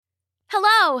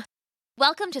Hello!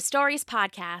 Welcome to Stories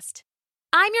Podcast.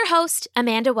 I'm your host,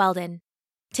 Amanda Weldon.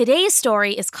 Today's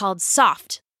story is called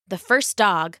Soft, the First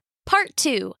Dog, Part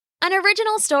 2, an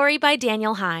original story by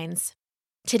Daniel Hines.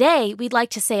 Today, we'd like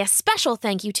to say a special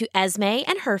thank you to Esme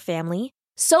and her family,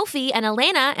 Sophie and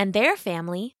Elena and their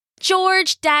family,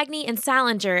 George, Dagny, and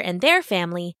Salinger and their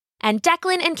family, and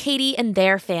Declan and Katie and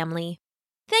their family.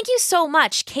 Thank you so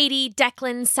much, Katie,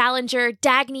 Declan, Salinger,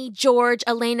 Dagny, George,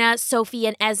 Elena, Sophie,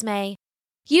 and Esme.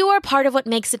 You are part of what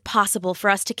makes it possible for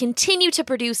us to continue to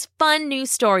produce fun new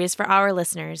stories for our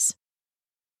listeners.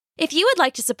 If you would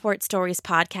like to support Stories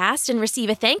Podcast and receive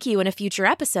a thank you in a future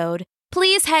episode,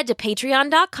 please head to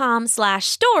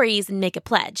patreon.com/stories and make a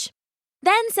pledge.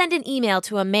 Then send an email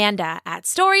to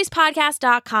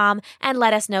amanda@storiespodcast.com and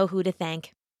let us know who to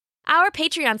thank. Our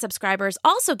Patreon subscribers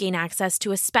also gain access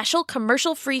to a special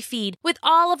commercial-free feed with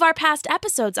all of our past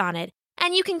episodes on it,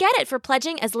 and you can get it for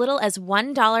pledging as little as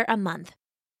 $1 a month.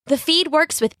 The feed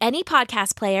works with any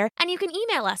podcast player, and you can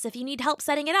email us if you need help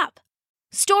setting it up.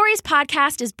 Stories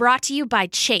Podcast is brought to you by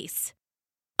Chase.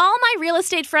 All my real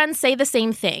estate friends say the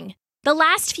same thing. The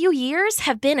last few years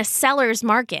have been a seller's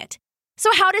market.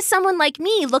 So how does someone like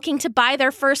me looking to buy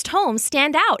their first home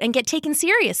stand out and get taken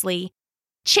seriously?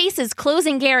 Chase's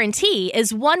closing guarantee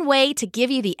is one way to give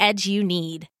you the edge you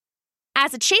need.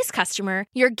 As a Chase customer,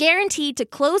 you're guaranteed to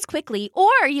close quickly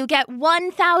or you get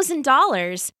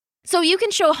 $1,000. So you can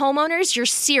show homeowners you're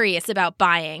serious about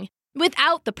buying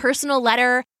without the personal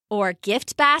letter or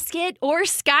gift basket or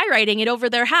skywriting it over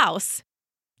their house.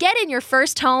 Get in your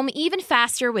first home even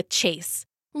faster with Chase.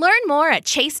 Learn more at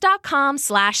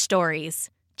chase.com/stories.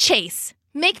 Chase,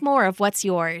 make more of what's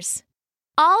yours.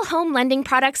 All home lending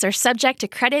products are subject to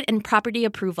credit and property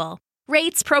approval.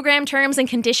 Rates, program terms, and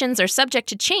conditions are subject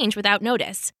to change without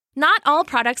notice. Not all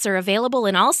products are available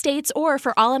in all states or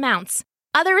for all amounts.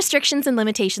 Other restrictions and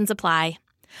limitations apply.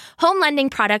 Home lending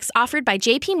products offered by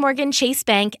J.P. Morgan Chase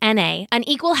Bank, N.A., an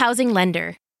equal housing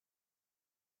lender.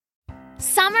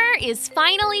 Summer is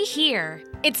finally here.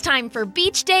 It's time for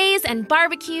beach days and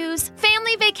barbecues,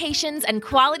 family vacations, and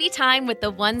quality time with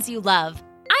the ones you love.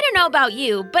 I don't know about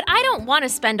you, but I don't want to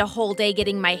spend a whole day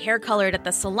getting my hair colored at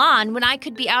the salon when I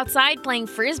could be outside playing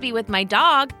frisbee with my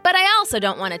dog, but I also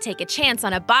don't want to take a chance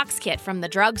on a box kit from the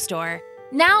drugstore.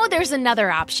 Now there's another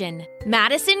option,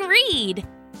 Madison Reed.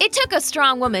 It took a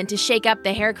strong woman to shake up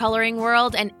the hair coloring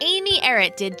world, and Amy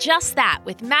Errett did just that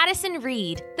with Madison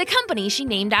Reed, the company she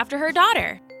named after her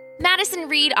daughter. Madison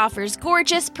Reed offers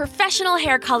gorgeous, professional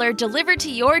hair color delivered to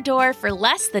your door for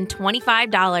less than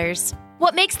 $25.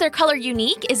 What makes their color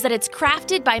unique is that it's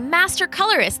crafted by master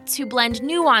colorists who blend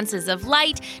nuances of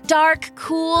light, dark,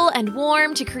 cool, and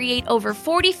warm to create over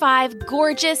 45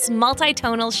 gorgeous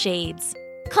multi-tonal shades.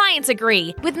 Clients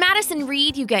agree. With Madison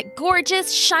Reed, you get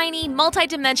gorgeous, shiny,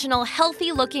 multi-dimensional,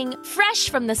 healthy-looking, fresh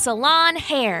from the salon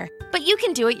hair. But you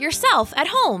can do it yourself at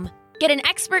home. Get an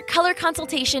expert color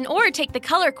consultation or take the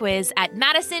color quiz at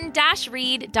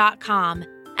madison-reed.com.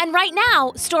 And right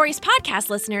now, Stories Podcast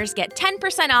listeners get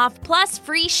 10% off plus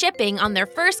free shipping on their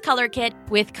first color kit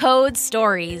with code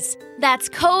STORIES. That's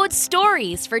code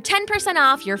STORIES for 10%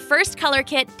 off your first color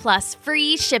kit plus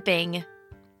free shipping.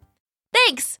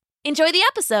 Thanks! Enjoy the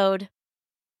episode!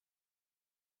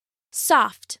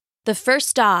 Soft, the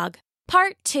First Dog,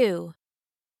 Part 2.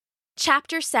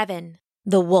 Chapter 7,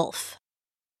 The Wolf.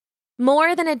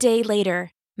 More than a day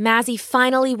later, Mazzy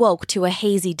finally woke to a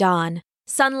hazy dawn.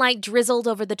 Sunlight drizzled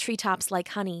over the treetops like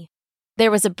honey.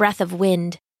 There was a breath of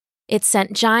wind. It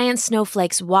sent giant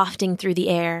snowflakes wafting through the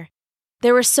air.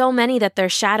 There were so many that their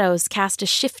shadows cast a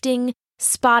shifting,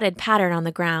 spotted pattern on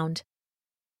the ground.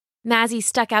 Mazzy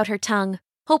stuck out her tongue,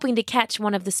 hoping to catch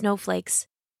one of the snowflakes.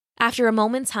 After a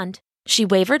moment's hunt, she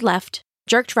wavered left,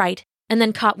 jerked right, and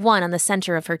then caught one on the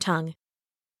center of her tongue.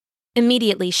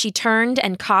 Immediately, she turned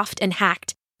and coughed and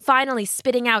hacked, finally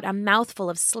spitting out a mouthful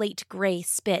of slate-gray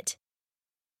spit.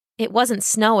 It wasn't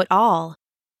snow at all.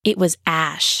 It was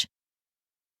ash.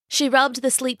 She rubbed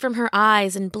the sleep from her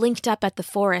eyes and blinked up at the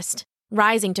forest,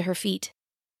 rising to her feet.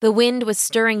 The wind was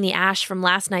stirring the ash from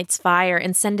last night's fire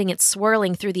and sending it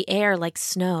swirling through the air like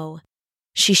snow.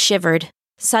 She shivered,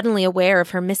 suddenly aware of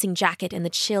her missing jacket and the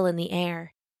chill in the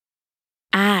air.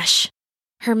 Ash.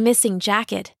 Her missing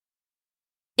jacket.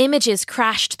 Images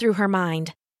crashed through her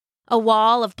mind. A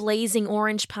wall of blazing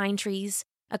orange pine trees,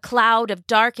 a cloud of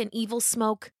dark and evil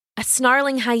smoke, a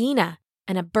snarling hyena,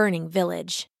 and a burning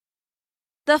village.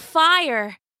 The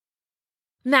fire!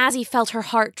 Mazzy felt her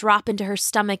heart drop into her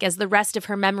stomach as the rest of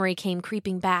her memory came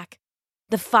creeping back.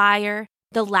 The fire,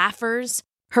 the laughers,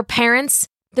 her parents,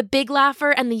 the big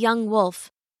laugher, and the young wolf.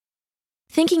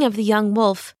 Thinking of the young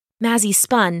wolf, Mazzy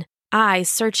spun, eyes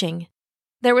searching.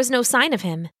 There was no sign of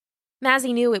him.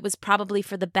 Mazzy knew it was probably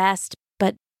for the best,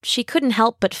 but she couldn't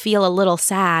help but feel a little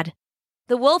sad.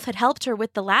 The wolf had helped her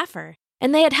with the laugher,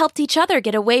 and they had helped each other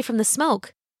get away from the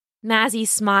smoke. Mazzy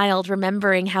smiled,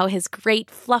 remembering how his great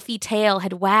fluffy tail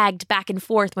had wagged back and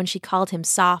forth when she called him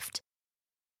Soft.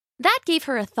 That gave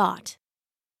her a thought.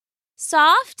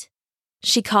 "Soft?"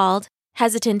 she called,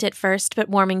 hesitant at first but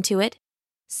warming to it.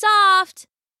 "Soft!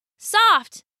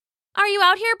 Soft! Are you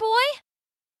out here, boy?"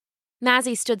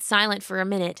 Mazzy stood silent for a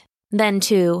minute, then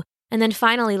two, and then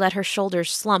finally let her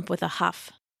shoulders slump with a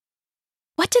huff.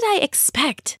 "What did I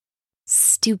expect?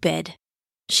 Stupid,"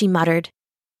 she muttered.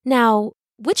 "Now,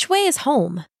 which way is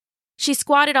home?" She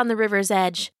squatted on the river's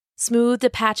edge, smoothed a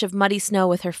patch of muddy snow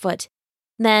with her foot.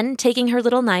 Then, taking her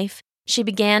little knife, she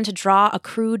began to draw a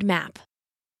crude map.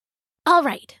 "All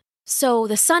right, so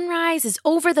the sunrise is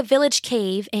over the village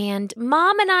cave, and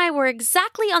Mom and I were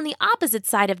exactly on the opposite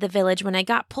side of the village when I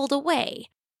got pulled away."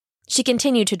 She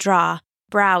continued to draw,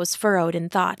 brows furrowed in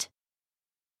thought.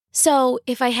 "So,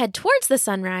 if I head towards the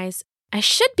sunrise, I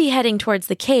should be heading towards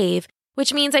the cave,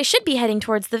 which means I should be heading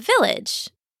towards the village.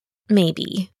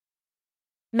 Maybe."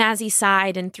 Mazzy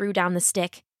sighed and threw down the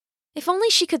stick. If only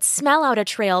she could smell out a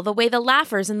trail the way the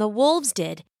laughers and the wolves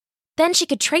did. Then she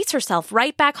could trace herself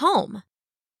right back home.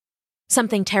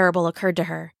 Something terrible occurred to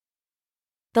her.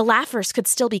 The laughers could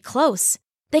still be close.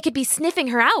 They could be sniffing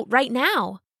her out right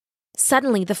now.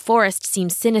 Suddenly, the forest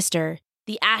seemed sinister,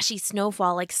 the ashy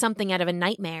snowfall like something out of a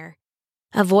nightmare.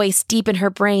 A voice deep in her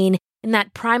brain, in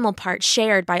that primal part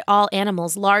shared by all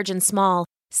animals large and small,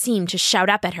 seemed to shout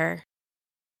up at her.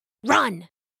 "Run!"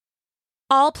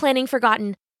 All planning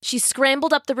forgotten, she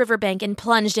scrambled up the riverbank and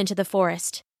plunged into the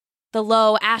forest. The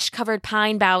low, ash-covered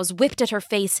pine boughs whipped at her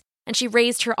face, and she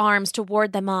raised her arms to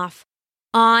ward them off.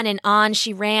 On and on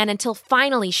she ran until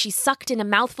finally she sucked in a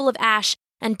mouthful of ash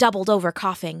and doubled over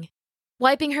coughing.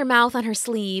 Wiping her mouth on her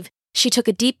sleeve, she took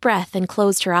a deep breath and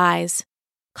closed her eyes.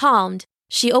 Calmed,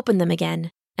 she opened them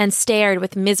again and stared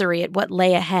with misery at what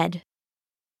lay ahead.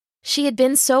 She had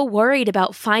been so worried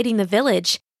about finding the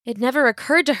village, it never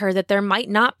occurred to her that there might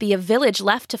not be a village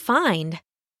left to find.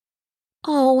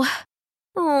 Oh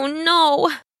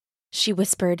no," she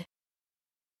whispered.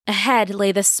 Ahead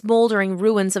lay the smoldering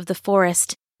ruins of the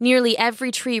forest, nearly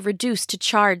every tree reduced to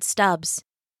charred stubs.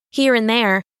 Here and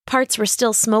there, parts were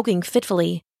still smoking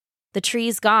fitfully. The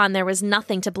trees gone, there was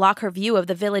nothing to block her view of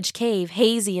the village cave,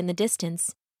 hazy in the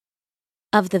distance.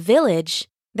 Of the village,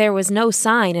 there was no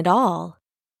sign at all.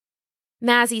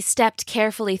 Mazzy stepped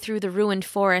carefully through the ruined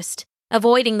forest,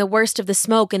 avoiding the worst of the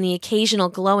smoke and the occasional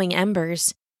glowing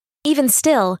embers. Even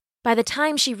still, by the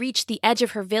time she reached the edge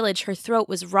of her village, her throat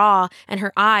was raw and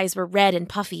her eyes were red and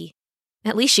puffy.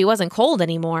 At least she wasn't cold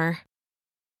anymore.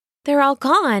 "They're all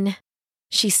gone,"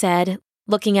 she said,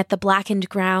 looking at the blackened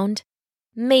ground.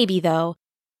 Maybe, though.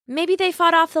 Maybe they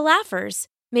fought off the laughers.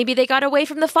 Maybe they got away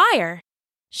from the fire.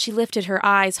 She lifted her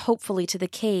eyes hopefully to the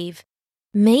cave.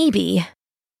 Maybe.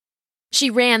 She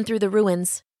ran through the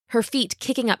ruins, her feet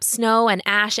kicking up snow and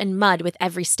ash and mud with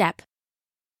every step.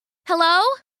 "Hello?"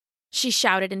 she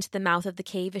shouted into the mouth of the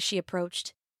cave as she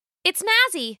approached. "It's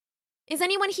Mazzy. Is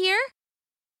anyone here?"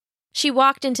 She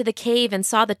walked into the cave and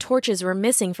saw the torches were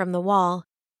missing from the wall.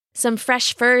 Some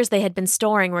fresh furs they had been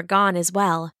storing were gone as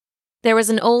well. There was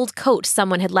an old coat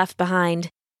someone had left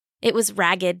behind. It was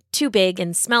ragged, too big,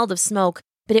 and smelled of smoke,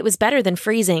 but it was better than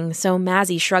freezing, so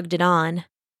Mazzy shrugged it on.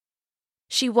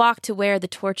 She walked to where the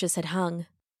torches had hung.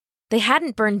 They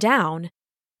hadn't burned down.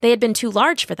 They had been too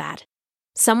large for that.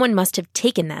 Someone must have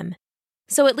taken them.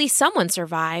 So at least someone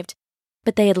survived.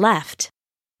 But they had left.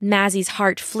 Mazzy's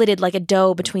heart flitted like a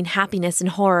doe between happiness and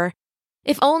horror.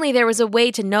 If only there was a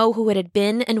way to know who it had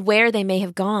been and where they may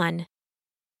have gone.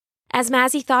 As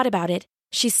Mazzy thought about it,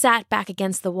 she sat back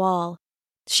against the wall.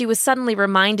 She was suddenly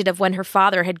reminded of when her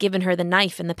father had given her the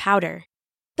knife and the powder.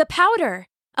 The powder!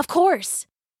 Of course!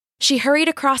 She hurried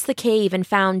across the cave and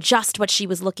found just what she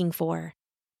was looking for.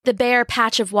 The bare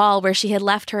patch of wall where she had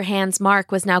left her hand's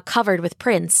mark was now covered with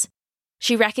prints.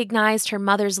 She recognized her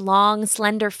mother's long,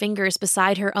 slender fingers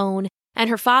beside her own, and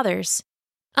her father's.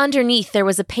 Underneath there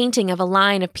was a painting of a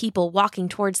line of people walking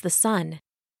towards the sun.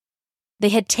 They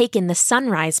had taken the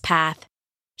sunrise path.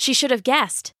 She should have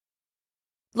guessed.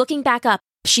 Looking back up,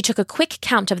 she took a quick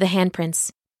count of the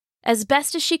handprints. As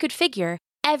best as she could figure,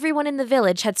 everyone in the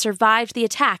village had survived the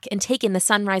attack and taken the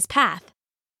sunrise path.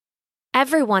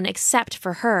 Everyone except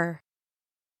for her.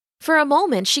 For a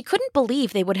moment, she couldn't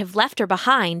believe they would have left her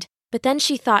behind, but then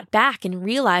she thought back and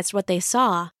realized what they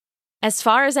saw. As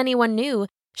far as anyone knew,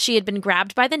 she had been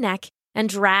grabbed by the neck and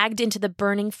dragged into the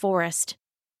burning forest.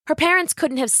 Her parents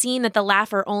couldn't have seen that the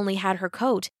laugher only had her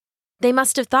coat. They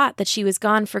must have thought that she was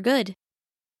gone for good.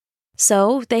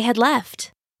 So they had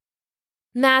left.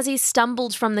 Mazzy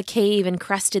stumbled from the cave and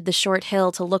crested the short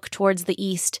hill to look towards the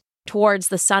east, towards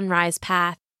the sunrise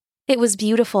path. It was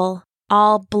beautiful,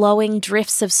 all blowing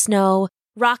drifts of snow,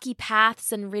 rocky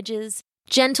paths and ridges,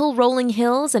 gentle rolling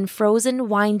hills and frozen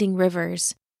winding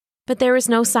rivers. But there was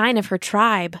no sign of her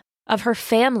tribe, of her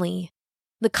family.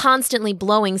 The constantly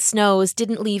blowing snows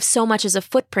didn't leave so much as a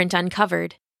footprint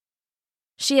uncovered.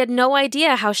 She had no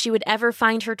idea how she would ever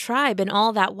find her tribe in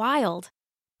all that wild.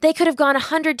 They could have gone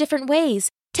 100 different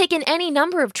ways, taken any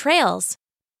number of trails.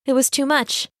 It was too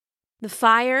much. The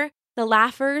fire, the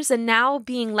laughers, and now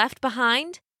being left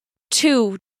behind?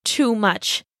 Too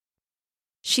much.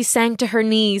 She sank to her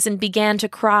knees and began to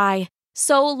cry,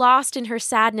 so lost in her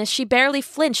sadness she barely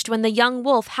flinched when the young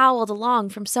wolf howled along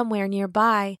from somewhere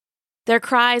nearby. Their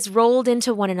cries rolled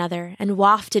into one another and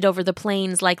wafted over the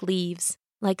plains like leaves,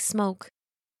 like smoke,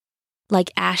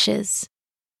 like ashes.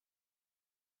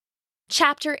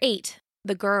 Chapter 8.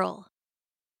 The Girl.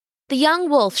 The young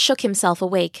wolf shook himself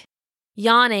awake.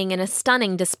 Yawning in a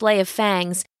stunning display of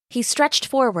fangs, he stretched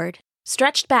forward,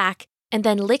 stretched back, and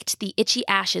then licked the itchy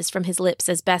ashes from his lips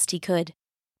as best he could.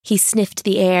 He sniffed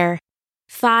the air,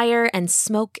 fire and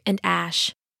smoke and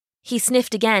ash. He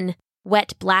sniffed again,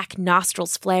 wet black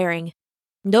nostrils flaring.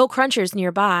 No crunchers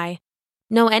nearby.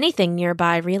 No anything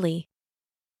nearby, really.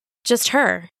 Just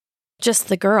her. Just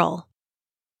the girl.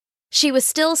 She was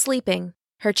still sleeping.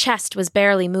 Her chest was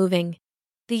barely moving.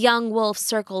 The young wolf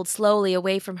circled slowly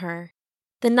away from her.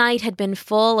 The night had been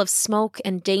full of smoke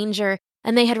and danger,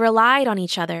 and they had relied on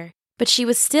each other, but she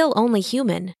was still only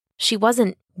human. She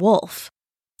wasn't wolf.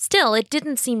 Still, it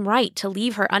didn't seem right to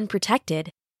leave her unprotected.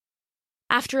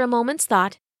 After a moment's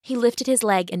thought, he lifted his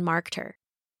leg and marked her.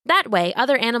 That way,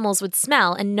 other animals would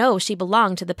smell and know she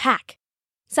belonged to the pack.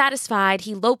 Satisfied,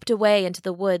 he loped away into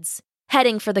the woods,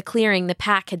 heading for the clearing the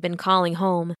pack had been calling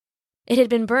home. It had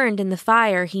been burned in the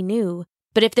fire, he knew,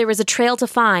 but if there was a trail to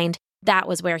find, that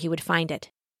was where he would find it.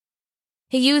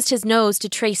 He used his nose to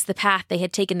trace the path they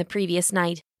had taken the previous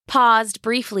night, paused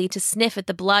briefly to sniff at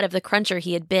the blood of the cruncher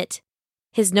he had bit.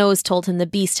 His nose told him the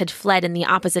beast had fled in the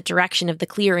opposite direction of the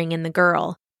clearing and the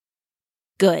girl.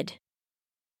 Good.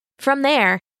 From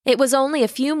there, it was only a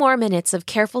few more minutes of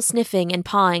careful sniffing and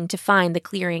pawing to find the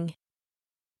clearing.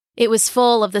 It was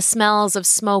full of the smells of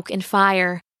smoke and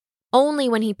fire. Only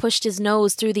when he pushed his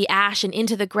nose through the ash and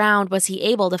into the ground was he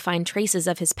able to find traces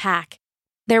of his pack.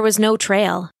 There was no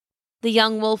trail. The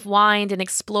young wolf whined and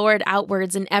explored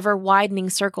outwards in ever-widening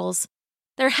circles.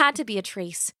 There had to be a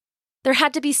trace. There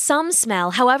had to be some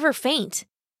smell, however faint.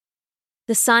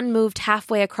 The sun moved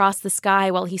halfway across the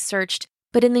sky while he searched,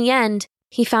 but in the end,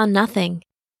 he found nothing.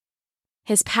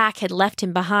 His pack had left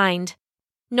him behind.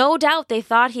 No doubt they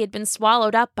thought he had been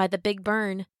swallowed up by the big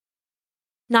burn.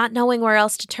 Not knowing where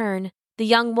else to turn, the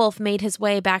young wolf made his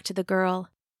way back to the girl.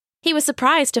 He was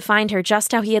surprised to find her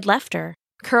just how he had left her,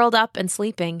 curled up and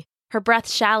sleeping, her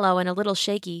breath shallow and a little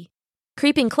shaky.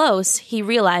 Creeping close, he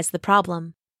realized the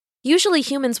problem. Usually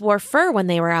humans wore fur when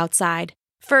they were outside,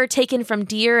 fur taken from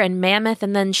deer and mammoth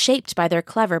and then shaped by their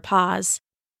clever paws.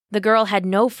 The girl had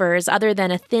no furs other than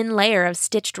a thin layer of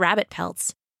stitched rabbit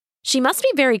pelts. She must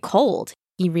be very cold,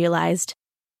 he realized.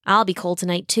 I'll be cold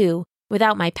tonight too,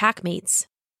 without my packmates.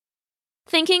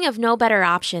 Thinking of no better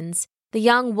options, the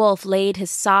young wolf laid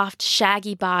his soft,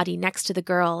 shaggy body next to the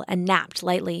girl and napped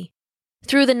lightly.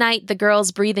 Through the night, the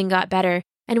girl's breathing got better,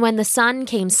 and when the sun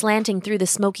came slanting through the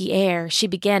smoky air, she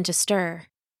began to stir.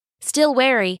 Still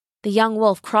wary, the young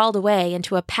wolf crawled away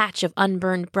into a patch of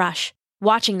unburned brush,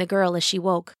 watching the girl as she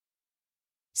woke.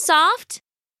 "Soft?"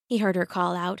 he heard her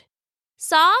call out.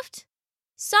 "Soft?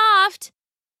 Soft!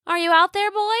 Are you out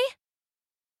there, boy?"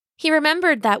 He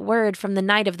remembered that word from the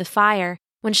night of the fire,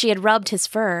 when she had rubbed his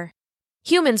fur.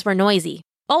 Humans were noisy,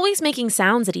 always making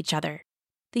sounds at each other.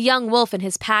 The young wolf and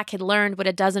his pack had learned what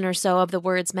a dozen or so of the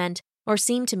words meant, or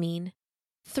seemed to mean.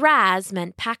 Thraz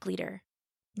meant pack leader.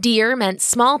 Deer meant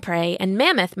small prey, and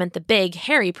mammoth meant the big,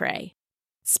 hairy prey.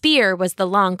 Spear was the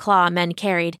long claw men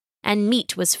carried, and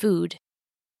meat was food.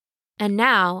 And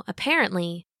now,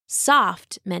 apparently,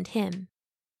 soft meant him.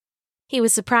 He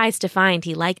was surprised to find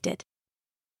he liked it.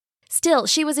 Still,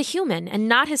 she was a human and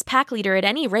not his pack leader at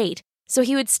any rate, so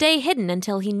he would stay hidden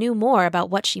until he knew more about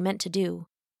what she meant to do.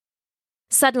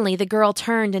 Suddenly, the girl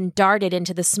turned and darted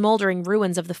into the smoldering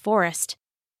ruins of the forest.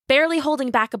 Barely holding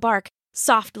back a bark,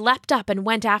 Soft leapt up and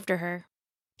went after her.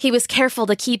 He was careful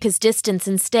to keep his distance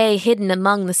and stay hidden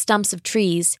among the stumps of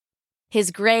trees.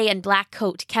 His gray and black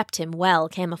coat kept him well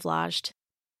camouflaged.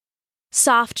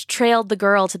 Soft trailed the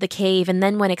girl to the cave and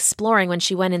then went exploring when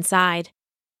she went inside.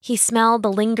 He smelled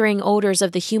the lingering odors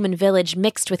of the human village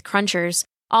mixed with Crunchers,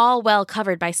 all well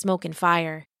covered by smoke and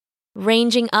fire.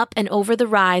 Ranging up and over the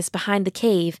rise behind the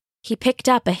cave, he picked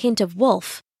up a hint of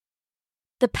wolf.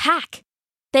 The pack!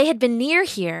 They had been near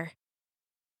here.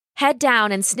 Head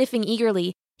down and sniffing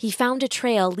eagerly, he found a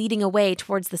trail leading away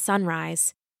towards the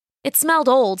sunrise. It smelled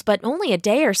old, but only a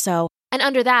day or so, and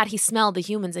under that he smelled the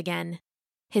humans again.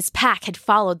 His pack had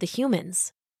followed the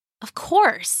humans. Of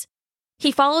course!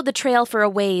 He followed the trail for a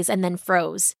ways and then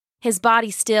froze, his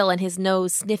body still and his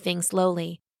nose sniffing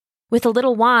slowly. With a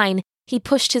little whine, he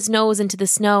pushed his nose into the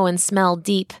snow and smelled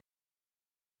deep.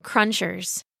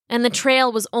 Crunchers. And the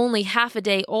trail was only half a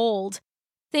day old.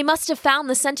 They must have found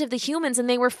the scent of the humans and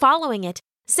they were following it,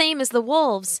 same as the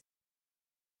wolves.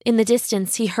 In the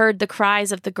distance, he heard the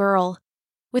cries of the girl.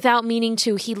 Without meaning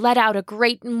to, he let out a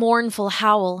great mournful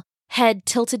howl, head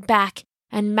tilted back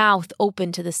and mouth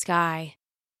open to the sky.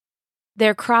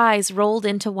 Their cries rolled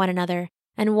into one another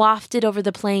and wafted over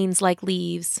the plains like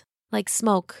leaves, like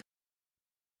smoke,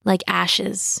 like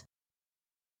ashes.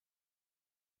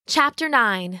 Chapter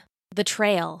 9. The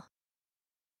Trail.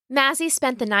 Mazzy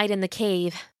spent the night in the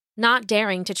cave, not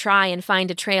daring to try and find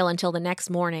a trail until the next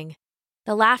morning.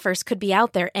 The Laughers could be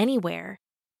out there anywhere.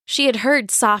 She had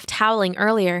heard soft howling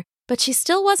earlier, but she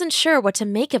still wasn't sure what to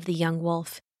make of the young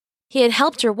wolf. He had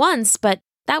helped her once, but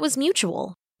that was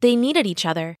mutual. They needed each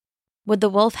other. Would the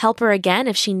wolf help her again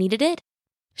if she needed it?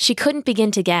 She couldn't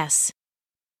begin to guess.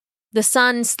 The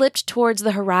sun slipped towards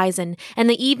the horizon, and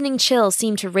the evening chill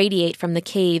seemed to radiate from the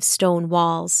cave's stone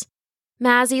walls.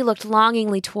 Mazzy looked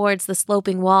longingly towards the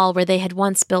sloping wall where they had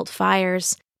once built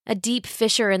fires. A deep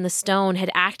fissure in the stone had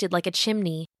acted like a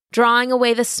chimney, drawing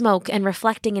away the smoke and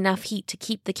reflecting enough heat to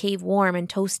keep the cave warm and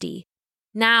toasty.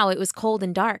 Now it was cold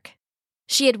and dark.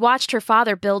 She had watched her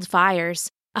father build fires,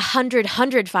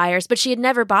 100 fires, but she had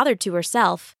never bothered to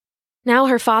herself. Now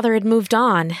her father had moved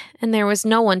on, and there was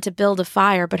no one to build a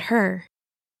fire but her.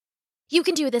 "You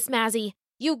can do this, Mazzy.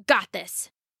 You got this,"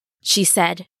 she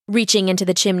said, reaching into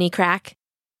the chimney crack.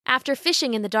 After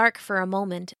fishing in the dark for a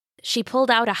moment, she pulled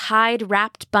out a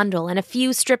hide-wrapped bundle and a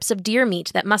few strips of deer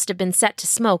meat that must have been set to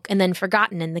smoke and then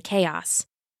forgotten in the chaos.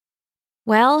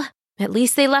 "Well, at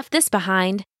least they left this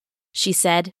behind," she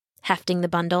said, hefting the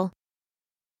bundle.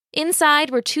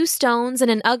 Inside were 2 stones and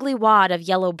an ugly wad of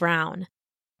yellow-brown.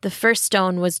 The first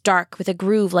stone was dark with a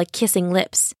groove like kissing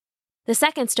lips. The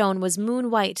second stone was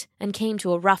moon-white and came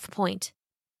to a rough point.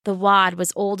 The wad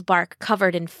was old bark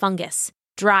covered in fungus,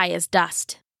 dry as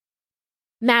dust.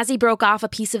 Mazzy broke off a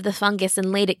piece of the fungus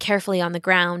and laid it carefully on the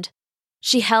ground.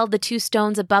 She held the 2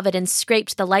 stones above it and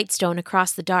scraped the light stone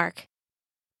across the dark.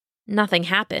 Nothing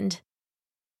happened.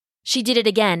 She did it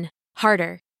again,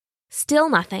 harder. Still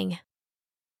nothing.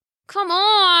 "Come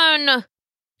on!"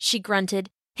 she grunted,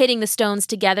 hitting the stones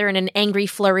together in an angry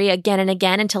flurry again and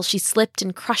again until she slipped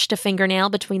and crushed a fingernail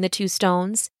between the 2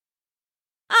 stones.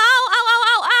 "Ow, ow, ow,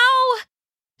 ow, ow!"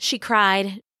 she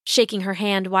cried, shaking her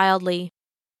hand wildly.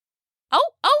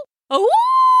 "Oh, oh,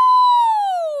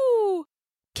 oh!"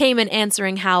 came an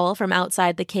answering howl from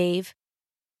outside the cave.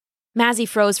 Mazzy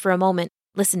froze for a moment,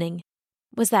 listening.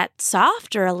 Was that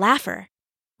soft or a laugher?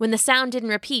 When the sound didn't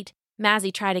repeat,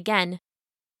 Mazzy tried again.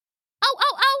 "Oh,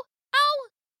 oh, oh, oh!"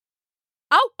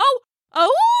 "Oh, oh,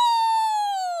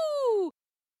 oh!"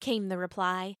 came the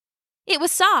reply. It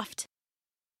was soft.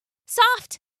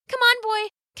 "Soft! Come on, boy!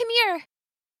 Come here!"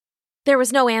 There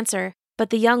was no answer, but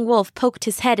the young wolf poked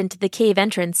his head into the cave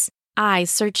entrance,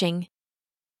 eyes searching.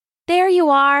 "There you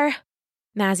are,"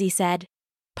 Mazzy said.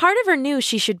 Part of her knew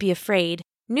she should be afraid,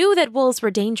 knew that wolves were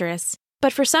dangerous,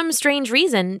 but for some strange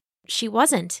reason, she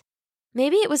wasn't.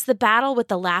 Maybe it was the battle with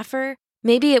the laugher,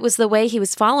 maybe it was the way he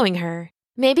was following her.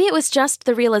 Maybe it was just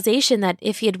the realization that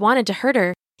if he had wanted to hurt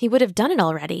her, he would have done it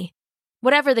already.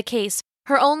 Whatever the case,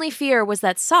 her only fear was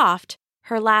that Soft,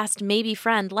 her last maybe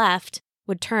friend left,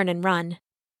 would turn and run.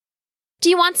 "Do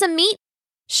you want some meat?"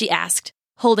 she asked,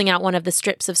 holding out one of the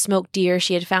strips of smoked deer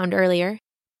she had found earlier.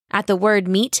 At the word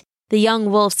meat, the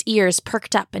young wolf's ears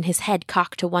perked up and his head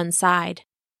cocked to one side.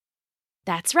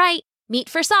 "That's right, meat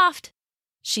for Soft,"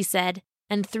 she said,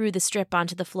 and threw the strip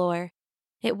onto the floor.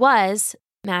 It was,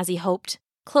 Mazzy hoped,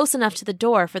 close enough to the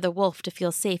door for the wolf to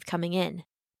feel safe coming in.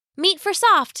 "Meat for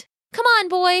Soft! Come on,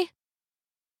 boy!"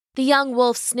 The young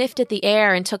wolf sniffed at the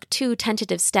air and took 2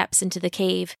 tentative steps into the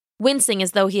cave, wincing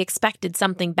as though he expected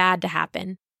something bad to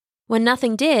happen. When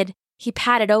nothing did, he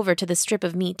padded over to the strip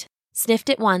of meat, sniffed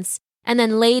it once, and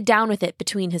then laid down with it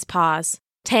between his paws,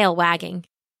 tail wagging.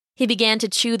 He began to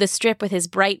chew the strip with his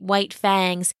bright white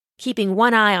fangs, keeping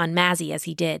one eye on Mazzy as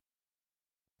he did.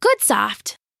 "Good,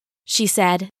 Soft," she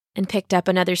said, and picked up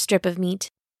another strip of meat.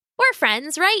 "We're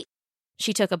friends, right?"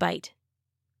 She took a bite.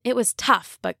 It was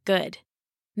tough, but good.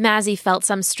 Mazzy felt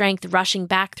some strength rushing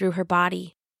back through her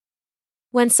body.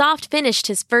 When Soft finished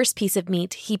his first piece of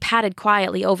meat, he padded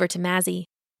quietly over to Mazzy.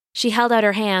 She held out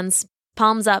her hands,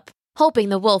 palms up, hoping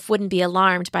the wolf wouldn't be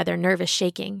alarmed by their nervous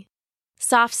shaking.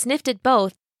 Soft sniffed at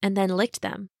both and then licked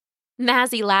them.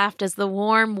 Mazzy laughed as the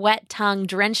warm, wet tongue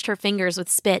drenched her fingers with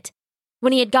spit.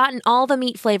 When he had gotten all the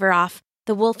meat flavor off,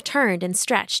 the wolf turned and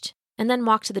stretched, and then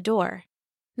walked to the door.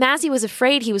 Mazzy was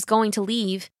afraid he was going to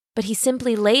leave, but he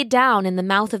simply laid down in the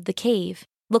mouth of the cave,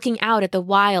 looking out at the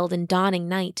wild and dawning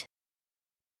night.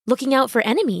 Looking out for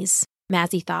enemies,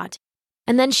 Mazzy thought,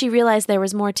 and then she realized there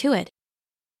was more to it.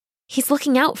 He's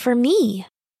looking out for me.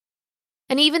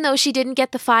 And even though she didn't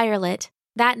get the fire lit,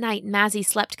 that night Mazzy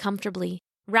slept comfortably,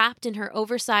 wrapped in her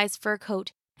oversized fur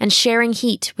coat and sharing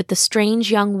heat with the strange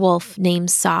young wolf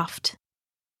named Soft.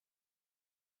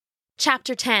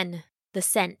 Chapter 10. The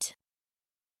Scent.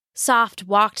 Soft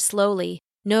walked slowly,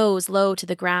 nose low to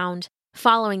the ground,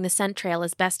 following the scent trail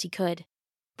as best he could.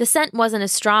 The scent wasn't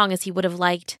as strong as he would have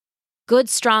liked. Good,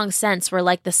 strong scents were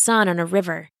like the sun on a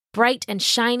river, bright and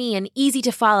shiny and easy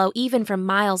to follow even from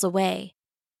miles away.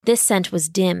 This scent was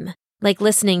dim, like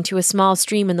listening to a small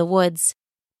stream in the woods.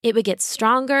 It would get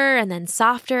stronger and then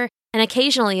softer, and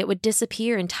occasionally it would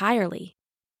disappear entirely.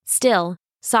 Still,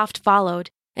 Soft followed,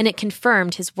 and it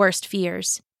confirmed his worst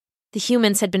fears. The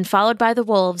humans had been followed by the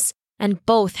wolves, and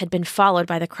both had been followed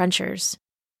by the Crunchers.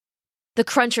 The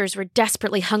Crunchers were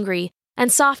desperately hungry, and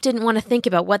Soft didn't want to think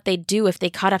about what they'd do if they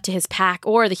caught up to his pack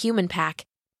or the human pack.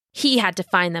 He had to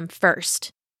find them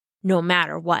first, no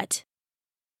matter what.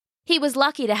 He was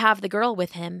lucky to have the girl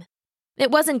with him.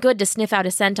 It wasn't good to sniff out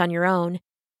a scent on your own.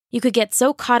 You could get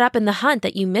so caught up in the hunt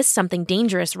that you missed something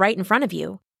dangerous right in front of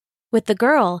you. With the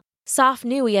girl, Soft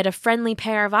knew he had a friendly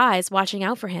pair of eyes watching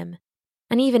out for him.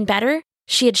 And even better,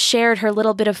 she had shared her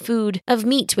little bit of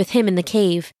meat with him in the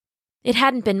cave. It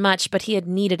hadn't been much, but he had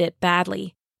needed it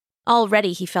badly.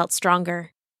 Already he felt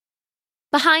stronger.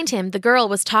 Behind him, the girl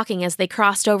was talking as they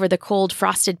crossed over the cold,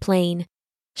 frosted plain.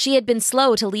 She had been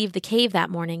slow to leave the cave that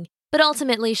morning, but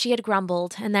ultimately she had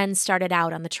grumbled and then started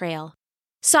out on the trail.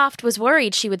 Soft was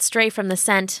worried she would stray from the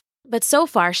scent, but so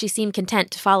far she seemed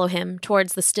content to follow him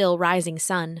towards the still rising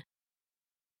sun.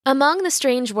 Among the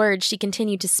strange words she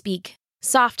continued to speak,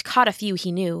 Soft caught a few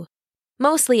he knew.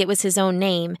 Mostly it was his own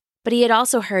name, but he had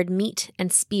also heard meat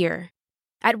and spear.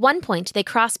 At one point they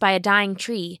crossed by a dying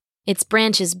tree, its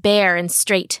branches bare and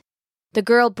straight. The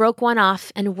girl broke one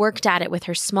off and worked at it with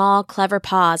her small, clever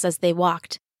paws as they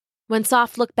walked. When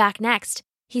Soft looked back next,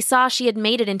 he saw she had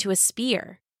made it into a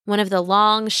spear, one of the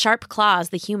long, sharp claws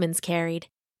the humans carried.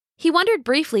 He wondered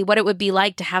briefly what it would be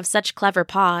like to have such clever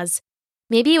paws.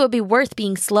 Maybe it would be worth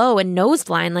being slow and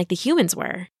nose-blind like the humans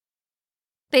were.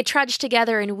 They trudged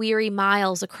together in weary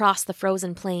miles across the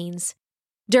frozen plains.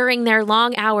 During their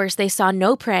long hours they saw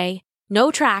no prey,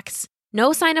 no tracks,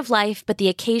 no sign of life but the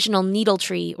occasional needle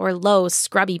tree or low,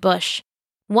 scrubby bush.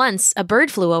 Once, a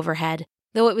bird flew overhead,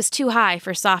 though it was too high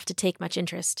for Soft to take much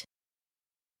interest.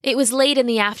 It was late in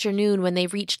the afternoon when they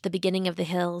reached the beginning of the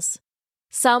hills.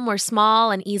 Some were small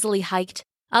and easily hiked,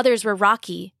 others were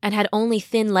rocky and had only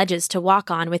thin ledges to walk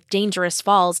on with dangerous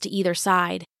falls to either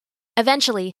side.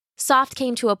 Eventually, Soft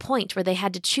came to a point where they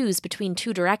had to choose between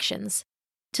two directions.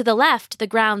 To the left, the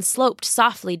ground sloped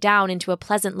softly down into a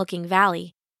pleasant-looking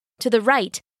valley. To the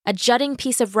right, a jutting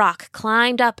piece of rock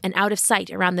climbed up and out of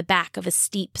sight around the back of a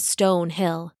steep stone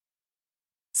hill.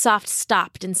 Soft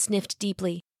stopped and sniffed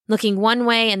deeply, looking one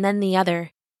way and then the other.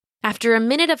 After a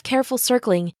minute of careful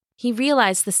circling, he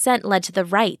realized the scent led to the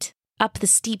right, up the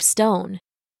steep stone.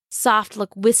 Soft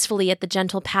looked wistfully at the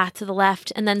gentle path to the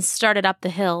left and then started up the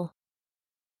hill.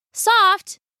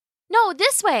 "Soft! No,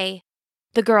 this way!"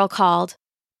 the girl called.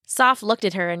 Soft looked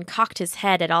at her and cocked his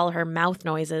head at all her mouth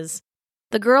noises.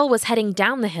 The girl was heading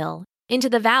down the hill, into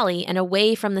the valley and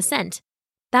away from the scent.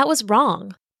 That was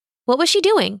wrong. What was she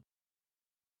doing?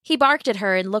 He barked at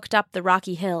her and looked up the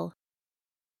rocky hill.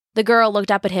 The girl looked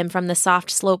up at him from the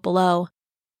soft slope below.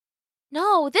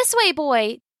 "No, this way,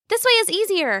 boy! This way is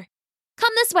easier!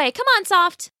 Come this way! Come on,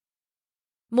 Soft!"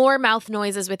 More mouth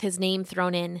noises with his name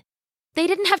thrown in. They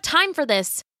didn't have time for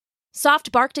this.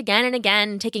 Soft barked again and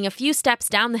again, taking a few steps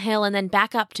down the hill and then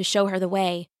back up to show her the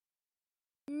way.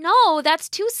 "No, that's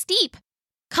too steep.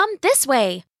 Come this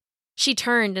way." She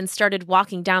turned and started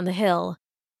walking down the hill.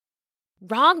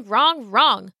 "Wrong, wrong,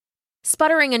 wrong."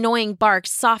 Sputtering annoying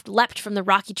barks, Soft leapt from the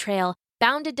rocky trail,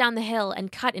 bounded down the hill,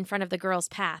 and cut in front of the girl's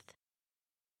path.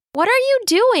 "What are you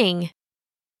doing?"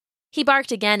 He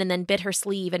barked again and then bit her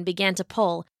sleeve and began to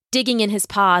pull, digging in his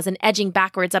paws and edging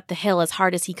backwards up the hill as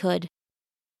hard as he could.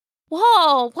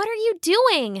 "Whoa, what are you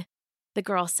doing?" the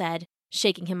girl said,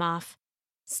 shaking him off.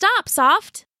 Stop,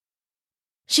 Soft!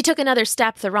 She took another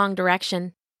step the wrong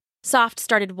direction. Soft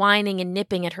started whining and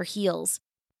nipping at her heels.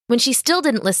 When she still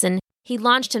didn't listen, he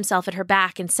launched himself at her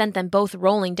back and sent them both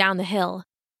rolling down the hill.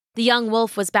 The young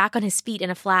wolf was back on his feet in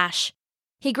a flash.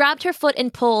 He grabbed her foot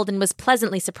and pulled and was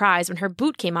pleasantly surprised when her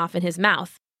boot came off in his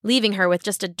mouth, leaving her with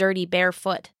just a dirty bare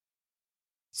foot.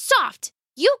 Soft!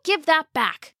 You give that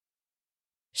back!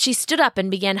 She stood up and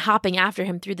began hopping after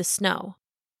him through the snow.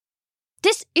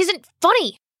 This isn't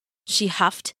funny, she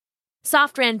huffed.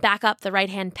 Soft ran back up the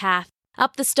right-hand path,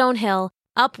 up the stone hill,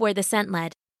 up where the scent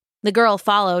led. The girl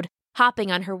followed,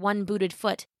 hopping on her one-booted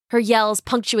foot, her yells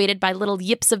punctuated by little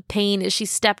yips of pain as she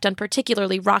stepped on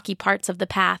particularly rocky parts of the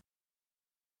path.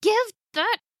 Give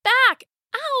that back!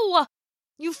 Ow!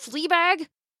 You flea bag!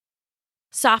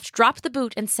 Soft dropped the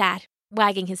boot and sat,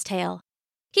 wagging his tail.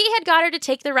 He had got her to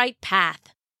take the right path.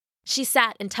 She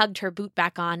sat and tugged her boot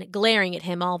back on, glaring at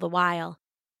him all the while.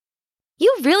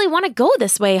 You really want to go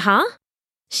this way, huh?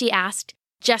 She asked,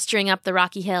 gesturing up the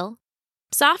rocky hill.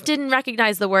 Soft didn't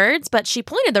recognize the words, but she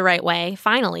pointed the right way,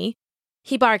 finally.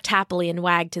 He barked happily and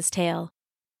wagged his tail.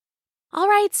 All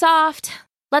right, Soft,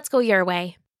 let's go your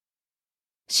way.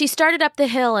 She started up the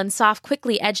hill and Soft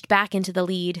quickly edged back into the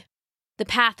lead. The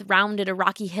path rounded a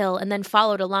rocky hill and then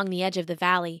followed along the edge of the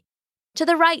valley. To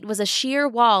the right was a sheer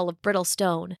wall of brittle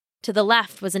stone. To the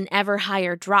left was an ever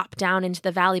higher drop down into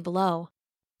the valley below.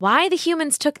 Why the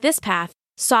humans took this path,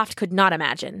 Soft could not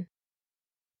imagine.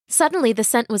 Suddenly, the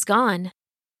scent was gone.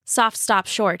 Soft stopped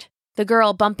short, the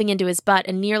girl bumping into his butt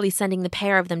and nearly sending the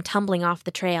pair of them tumbling off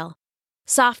the trail.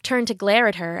 Soft turned to glare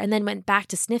at her and then went back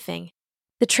to sniffing.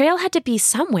 The trail had to be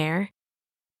somewhere.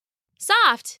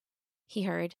 Soft, he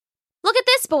heard. Look at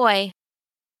this boy!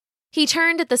 He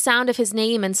turned at the sound of his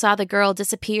name and saw the girl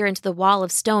disappear into the wall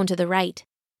of stone to the right.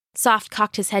 Soft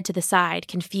cocked his head to the side,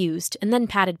 confused, and then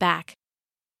patted back.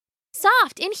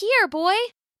 Soft, in here, boy!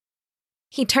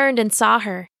 He turned and saw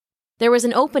her. There was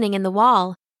an opening in the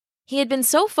wall. He had been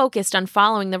so focused on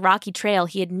following the rocky trail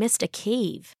he had missed a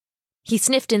cave. He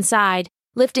sniffed inside,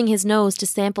 lifting his nose to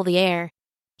sample the air.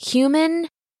 Human,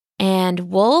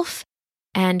 and wolf,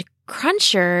 and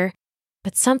cruncher,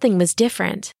 but something was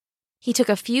different. He took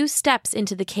a few steps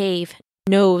into the cave,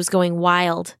 nose going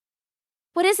wild.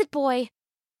 What is it, boy?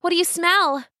 What do you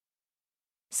smell?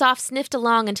 Soft sniffed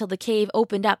along until the cave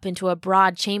opened up into a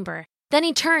broad chamber. Then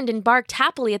he turned and barked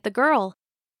happily at the girl.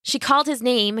 She called his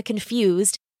name,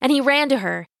 confused, and he ran to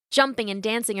her, jumping and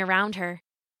dancing around her.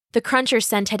 The cruncher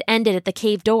scent had ended at the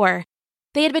cave door.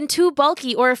 They had been too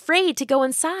bulky or afraid to go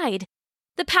inside.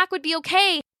 The pack would be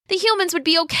okay. The humans would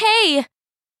be okay.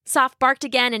 Soft barked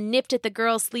again and nipped at the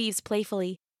girl's sleeves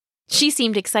playfully. She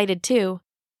seemed excited too.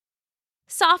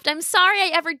 Soft, I'm sorry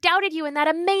I ever doubted you and that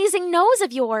amazing nose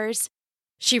of yours.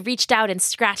 She reached out and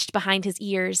scratched behind his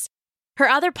ears. Her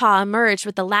other paw emerged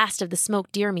with the last of the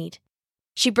smoked deer meat.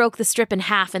 She broke the strip in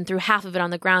half and threw half of it on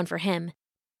the ground for him.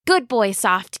 Good boy,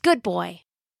 Soft, good boy.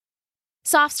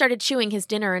 Soft started chewing his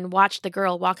dinner and watched the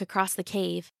girl walk across the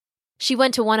cave. She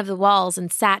went to one of the walls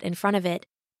and sat in front of it.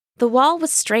 The wall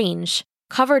was strange,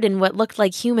 covered in what looked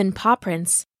like human paw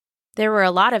prints. There were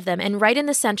a lot of them, and right in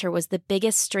the center was the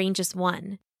biggest, strangest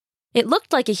one. It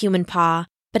looked like a human paw,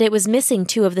 but it was missing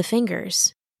 2 of the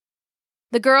fingers.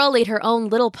 The girl laid her own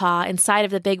little paw inside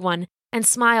of the big one and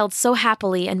smiled so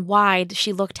happily and wide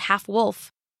she looked half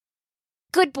wolf.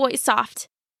 Good boy, Soft.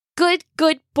 Good,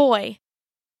 good boy.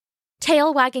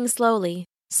 Tail wagging slowly,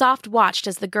 Soft watched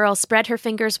as the girl spread her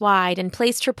fingers wide and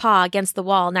placed her paw against the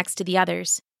wall next to the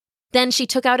others. Then she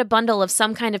took out a bundle of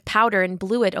some kind of powder and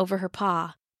blew it over her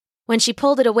paw. When she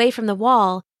pulled it away from the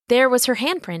wall, there was her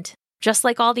handprint, just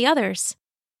like all the others.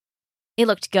 It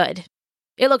looked good.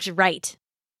 It looked right.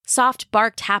 Soft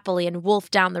barked happily and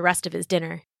wolfed down the rest of his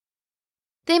dinner.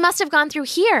 They must have gone through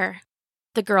here,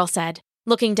 the girl said,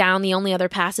 looking down the only other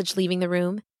passage leaving the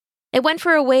room. It went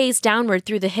for a ways downward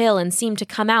through the hill and seemed to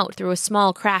come out through a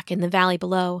small crack in the valley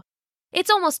below. It's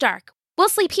almost dark. We'll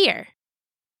sleep here.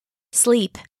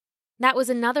 Sleep. That was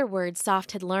another word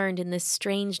Soft had learned in this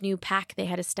strange new pack they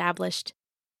had established.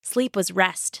 Sleep was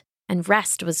rest, and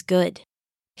rest was good.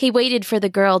 He waited for the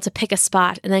girl to pick a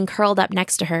spot and then curled up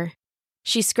next to her.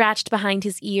 She scratched behind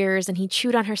his ears and he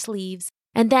chewed on her sleeves,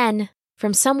 and then,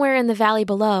 from somewhere in the valley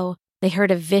below, they heard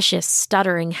a vicious,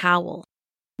 stuttering howl.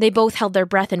 They both held their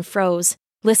breath and froze,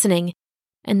 listening,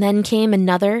 and then came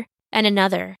another and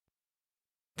another.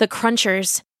 The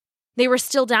crunchers. They were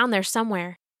still down there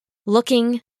somewhere,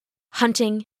 looking,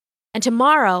 hunting, and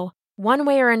tomorrow, one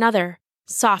way or another,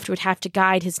 Soft would have to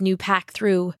guide his new pack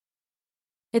through.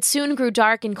 It soon grew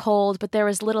dark and cold, but there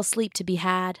was little sleep to be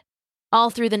had. All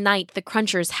through the night, the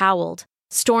Crunchers howled,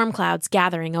 storm clouds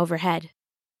gathering overhead.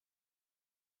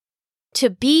 To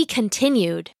be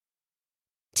continued.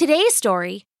 Today's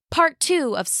story, Part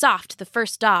 2 of Soft the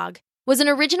First Dog, was an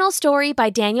original story by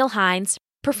Daniel Hines,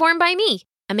 performed by me,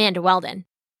 Amanda Weldon.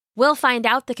 We'll find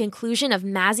out the conclusion of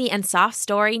Mazzy and Soft's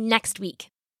story next week.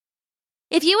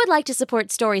 If you would like to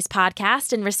support Stories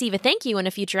Podcast and receive a thank you in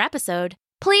a future episode,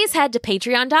 please head to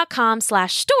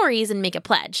patreon.com/stories and make a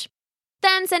pledge.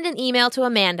 Then send an email to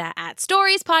Amanda at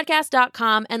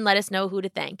storiespodcast.com and let us know who to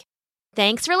thank.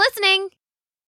 Thanks for listening!